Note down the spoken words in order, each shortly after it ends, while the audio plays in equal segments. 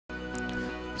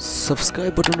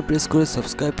Subscribe বাটনে press করে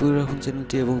subscribe করে রাখুন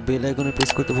চ্যানেলটি এবং বেল আইকনে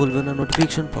প্রেস করতে ভুলবেন না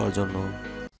নোটিফিকেশন পাওয়ার জন্য।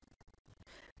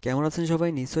 কেমন আছেন সবাই?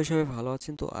 নিশ্চয়ই সবাই ভালো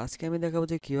আছেন। তো আজকে আমি দেখাবো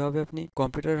যে কিভাবে আপনি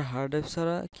কম্পিউটারের হার্ড ড্রাইভ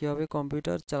ছাড়া কিভাবে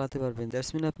কম্পিউটার চালাতে পারবেন। দ্যাটস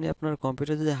মিন আপনি আপনার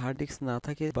কম্পিউটারে যদি হার্ড ডিস্ক না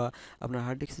থাকে বা আপনার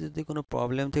হার্ড ডিস্কে যদি কোনো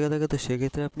প্রবলেম থেকে থাকে, তো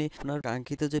সেক্ষেত্রে আপনি আপনার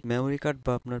কাঙ্ক্ষিত যে মেমোরি কার্ড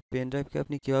বা আপনার পেন ড্রাইভকে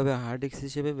আপনি কিভাবে হার্ড ডিস্ক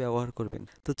হিসেবে ব্যবহার করবেন।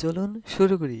 তো চলুন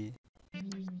শুরু করি।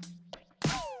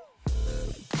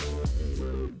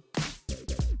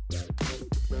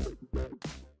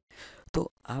 তো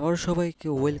আবার সবাইকে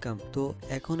ওয়েলকাম। তো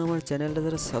এখন আমার চ্যানেলটা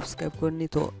যারা সাবস্ক্রাইব করেনি,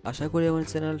 তো আশা করি আমার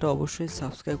চ্যানেলটা অবশ্যই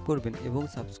সাবস্ক্রাইব করবেন এবং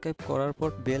সাবস্ক্রাইব করার পর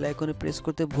বেল আইকনে প্রেস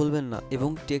করতে ভুলবেন না এবং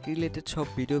টেক রিলেটেড সব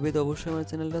ভিডিও পেতে অবশ্যই আমার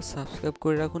চ্যানেলটা সাবস্ক্রাইব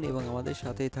করে রাখুন এবং আমাদের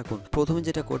সাথেই থাকুন। প্রথমে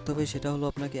যেটা করতে হবে সেটা হলো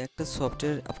আপনাকে একটা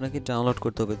সফটওয়্যার ডাউনলোড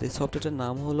করতে হবে। এই সফটওয়্যারটার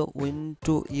নাম হলো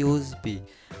Win2USB।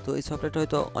 তো এই সফটওয়্যারটা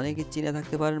হয়তো অনেকেই চিনে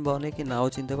থাকতে পারেন বা অনেকে নাও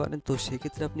চিনতে পারেন। তো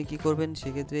সেক্ষেত্রে আপনি কি করবেন,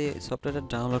 সেক্ষেত্রে সফটওয়্যারটা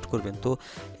ডাউনলোড করবেন। তো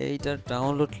এইটার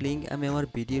ডাউনলোড লিঙ্ক আমি আমার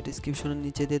ভিডিও ডিসক্রিপশনের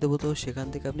নিচে দিয়ে দেবো, তো সেখান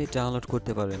থেকে আপনি ডাউনলোড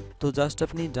করতে পারেন। তো জাস্ট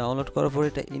আপনি ডাউনলোড করার পর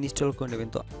এটা ইনস্টল করে নেবেন।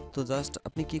 তো জাস্ট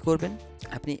আপনি কি করবেন,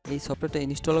 আপনি এই সফটওয়্যারটা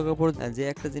ইনস্টল করার পর যে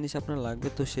একটা জিনিস আপনার লাগবে,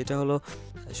 তো সেটা হলো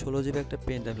 16 জিবি একটা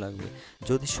পেন ড্রাইভ লাগবে।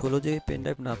 যদি 16 জিবি পেন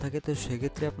ড্রাইভ না থাকে, তো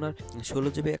সেক্ষেত্রে আপনার 16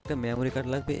 জিবি একটা মেমোরি কার্ড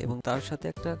লাগবে এবং তার সাথে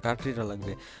একটা কার্ড রিডার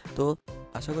লাগবে। তো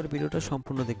আশা করি ভিডিওটা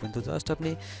সম্পূর্ণ দেখবেন। তো জাস্ট আপনি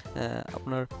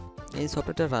আপনার এই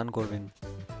সফটওয়্যারটা রান করবেন।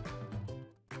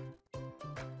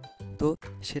 তো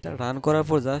সেটা রান করার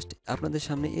পর জাস্ট আপনাদের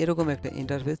সামনে এরকম একটা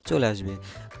ইন্টারফেস চলে আসবে।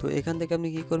 তো এখান থেকে আপনি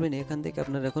কি করবেন, এখান থেকে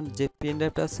আপনার এখন যে পেন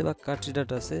ড্রাইভটা আছে বা কার্ড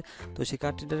রিডারটা আছে, তো সেই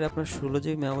কার্ড রিডারে আপনার 16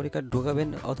 জিবি মেমোরি কার্ড ঢোকাবেন,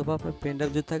 অথবা আপনার পেন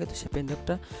ড্রাইভ যদি থাকে তো সেই পেন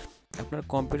ড্রাইভটা আপনার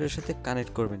কম্পিউটারের সাথে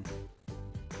কানেক্ট করবেন।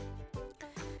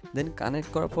 দেন কানেক্ট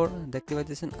করার পর দেখতে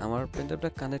পাইতেছেন আমার পেন ড্রাইভটা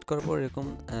কানেক্ট করার পর এরকম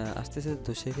আসতেছে।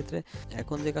 তো সেক্ষেত্রে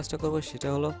এখন যে কাজটা করবো সেটা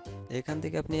হলো, এখান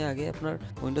থেকে আপনি আগে আপনার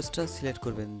উইন্ডোজটা সিলেক্ট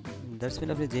করবেন। দ্যাটস মিন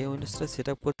আপনি যে উইন্ডোজটা সেট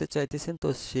আপ করতে চাইতেছেন, তো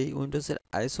সেই উইন্ডোজের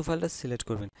আইএসও ফাইলটা সিলেক্ট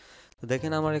করবেন। তো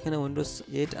দেখেন আমার এখানে উইন্ডোজ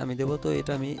 8 আমি দেবো, তো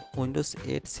এটা আমি উইন্ডোজ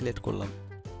 8 সিলেক্ট করলাম।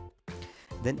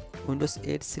 দেন উইন্ডোজ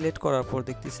 8 সিলেক্ট করার পর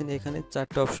দেখতেছেন এখানে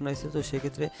 4টা অপশন আছে। তো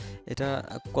সেক্ষেত্রে এটা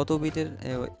কত বিটের,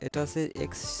 এটা আছে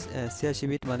x86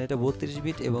 বিট, মানে এটা 32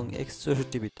 বিট এবং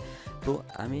x64 বিট। তো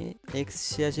আমি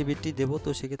x86 বিটটি দেবো, তো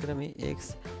সেক্ষেত্রে আমি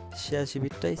x86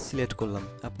 বিটটাই সিলেক্ট করলাম।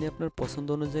 আপনি আপনার পছন্দ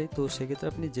অনুযায়ী, তো সেক্ষেত্রে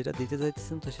আপনি যেটা দিতে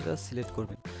চাইতেছেন তো সেটা সিলেক্ট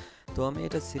করবেন। তো আমি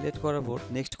এটা সিলেক্ট করার পর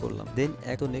নেক্সট করলাম। দেন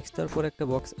এত নেক্সট দেওয়ার পর একটা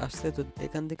বক্স আসছে। তো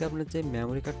এখান থেকে আপনার যে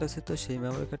মেমোরি কার্ডটা আছে, তো সেই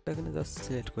মেমোরি কার্ডটা এখানে জাস্ট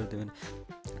সিলেক্ট করে দেবেন।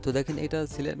 তো দেখেন এটা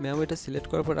মেমোরিটা সিলেক্ট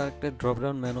করার পর আরেকটা ড্রপ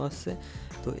ডাউন মেনু আসছে।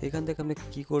 তো এখান থেকে আপনি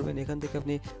কি করবেন, এখান থেকে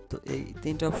আপনি তো এই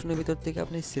 3টা অপশনের ভিতর থেকে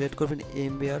আপনি সিলেক্ট করবেন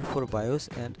MBR for bias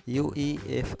and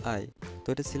UEFI. তো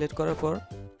এটা সিলেক্ট করার পর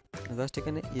জাস্ট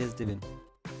এখানে ইয়েস দিবেন।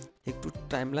 একটু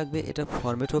টাইম লাগবে, এটা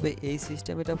ফরম্যাট হবে, এই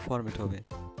সিস্টেম এটা ফরম্যাট হবে।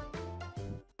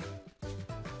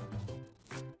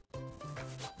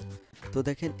 তো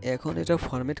দেখেন এখন এটা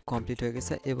ফরম্যাট কমপ্লিট হয়ে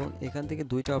গেছে এবং এখান থেকে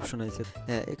 2টা অপশন আছে।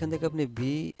 হ্যাঁ, এখান থেকে আপনি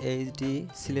ভিএইচডি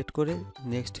সিলেক্ট করে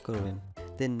নেক্সট করবেন।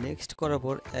 দেন নেক্সট করার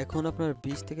পর এখন আপনার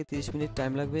 20 থেকে 30 মিনিট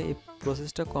টাইম লাগবে এই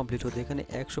প্রসেসটা কমপ্লিট হতে। এখানে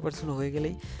 100% হয়ে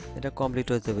গেলেই এটা কমপ্লিট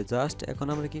হয়ে যাবে। জাস্ট এখন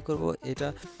আমরা কি করব, এটা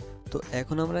তো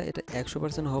এখন আমরা এটা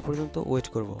 100% হওয়া পর্যন্ত ওয়েট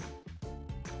করব।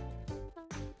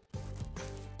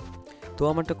 তো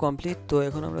আমারটা কমপ্লিট। তো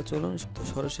এখন আমরা চলুন তো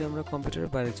সরাসরি আমরা কম্পিউটারের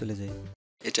বাইরে চলে যাই।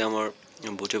 এটা আমার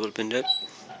বুটেবল পেন ড্রাইভ।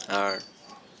 আর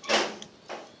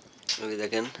ওই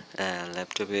দেখেন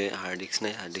ল্যাপটপে হার্ড ডিস্ক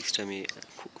নাই, হার্ড ডিস্কটা আমি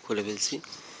খুলে ফেলছি,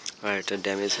 আর এটা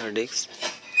ড্যামেজ হার্ড ডিস্ক।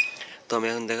 তো আমি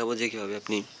এখন দেখাবো যে কীভাবে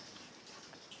আপনি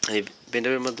এই পেন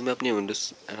ড্রাইভের মাধ্যমে আপনি উইন্ডোজ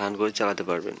রান করে চালাতে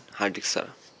পারবেন হার্ড ডিস্ক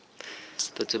ছাড়া।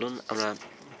 তো চলুন আমরা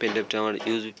পেন ড্রাইভটা আমার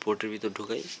ইউএসবি পোর্টের ভিতর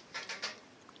ঢুকাই।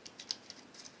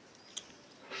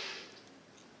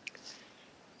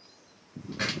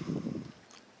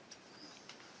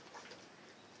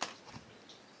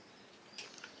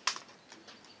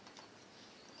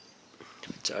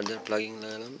 চার্জার প্লাগিং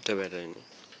লাগালাম, এটা ব্যাটারি নেই।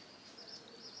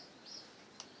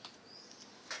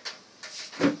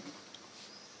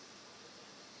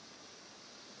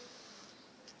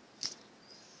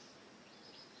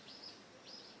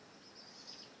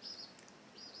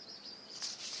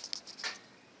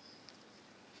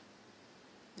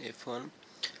 F1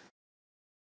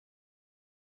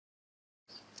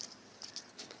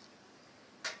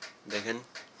 দেখেন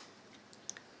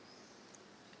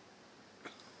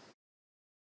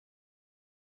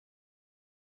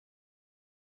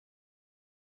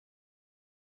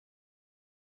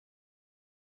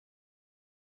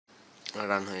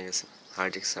রান হয়ে গেছে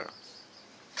হার্ড ডিস্ক ছাড়া।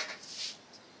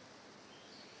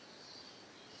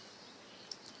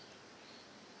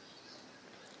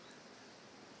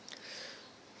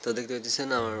 তো দেখতে পাচ্ছেন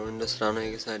আমার উইন্ডোজ রান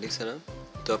হয়ে গেছে হার্ড ডিস্ক ছাড়া।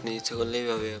 তো আপনি ইচ্ছা করলে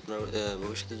এইভাবে আপনার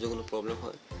ভবিষ্যতে যদি কোনো প্রবলেম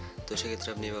হয় তো সেক্ষেত্রে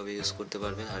আপনি এভাবে ইউজ করতে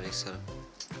পারবেন RX ছাড়া।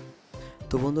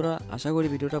 তো বন্ধুরা, আশা করি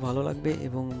ভিডিওটা ভালো লাগবে,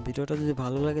 এবং ভিডিওটা যদি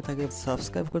ভালো লাগে থাকে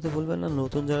সাবস্ক্রাইব করতে ভুলবেন না।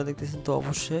 নতুন যারা দেখতেছেন তো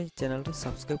অবশ্যই চ্যানেলটা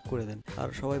সাবস্ক্রাইব করে দেন। আর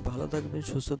সবাই ভালো থাকবেন,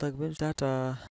 সুস্থ থাকবেন, টাটা।